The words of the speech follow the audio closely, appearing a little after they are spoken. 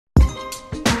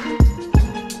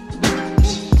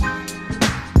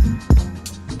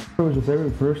Jairo is a very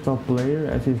versatile player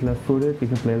as he's left-footed. He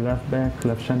can play left back,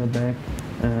 left centre back,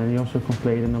 and he also can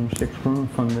play the number 6 role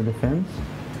from the defense.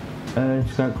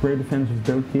 He's got great defensive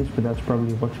abilities, but that's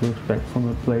probably what you expect from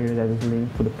a player that is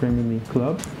linked for the Premier League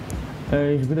club.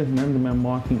 He's good at man-to-man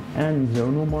marking and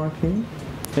zonal marking.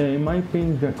 In my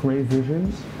opinion, he's got great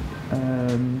vision.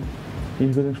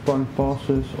 He's good at spotting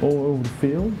passes all over the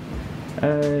field.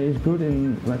 He's good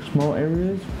in small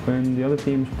areas. When the other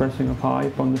team is pressing up high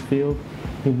up on the field,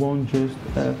 he won't just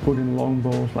put in long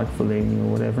balls like Fellaini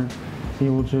or whatever. He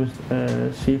will just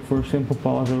seek for a simple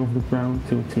pass over the ground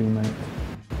to a teammate.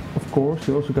 Of course,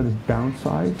 he also got his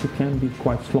downsides. He can be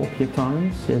quite sloppy at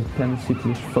times. He has a tendency to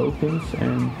lose focus,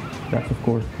 and that's of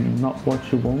course not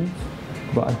what you want.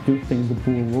 But I do think the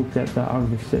Bull will get that out of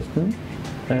the system.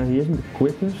 He isn't the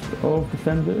quickest of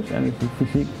defenders, and his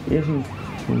physique isn't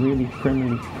really Premier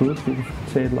League good, if you could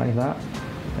say it like that.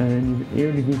 In the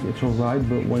Eredivisie it's alright,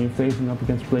 but when you're facing up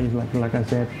against players like I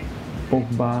said,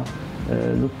 Pogba,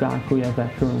 Lukaku, yeah,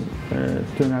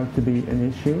 that turn out to be an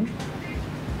issue.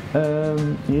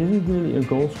 He isn't really a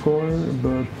goal scorer,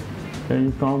 but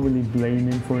you can't really blame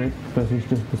him for it because he's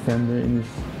just a defender in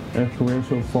his career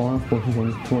so far. Of course, he's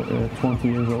only 20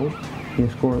 years old. He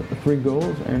has scored 3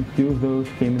 goals, and 2 of those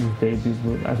came in his debut,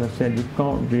 but as I said, you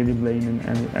can't really blame him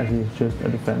as he's just a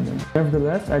defender.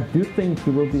 Nevertheless, I do think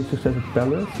he will be a success at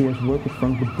Palace. He has worked with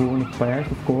Frank de Boer in the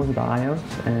past, of course, at Ajax,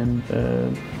 and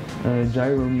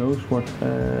Jairo knows what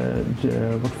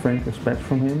Frank expects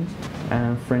from him,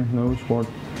 and Frank knows what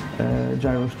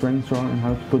Jairo's strengths are and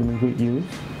how to put them in good use.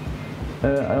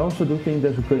 I also do think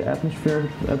there's a good atmosphere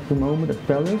at the moment at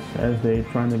Palace as they're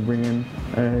trying to bring in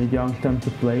young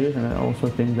talented players, and I also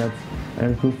think that's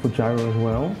good for Jairo as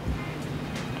well.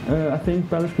 I think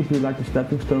Palace could be like a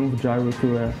stepping stone for Jairo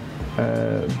to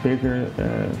a bigger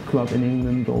club in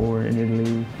England or in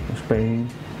Italy or Spain,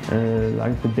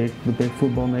 like the big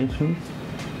football nations.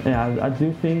 Yeah, I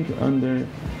do think under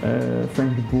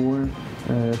Frank de Boer,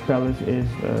 Palace is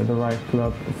the right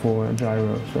club for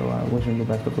Jairo, so I wish him the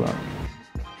best of luck.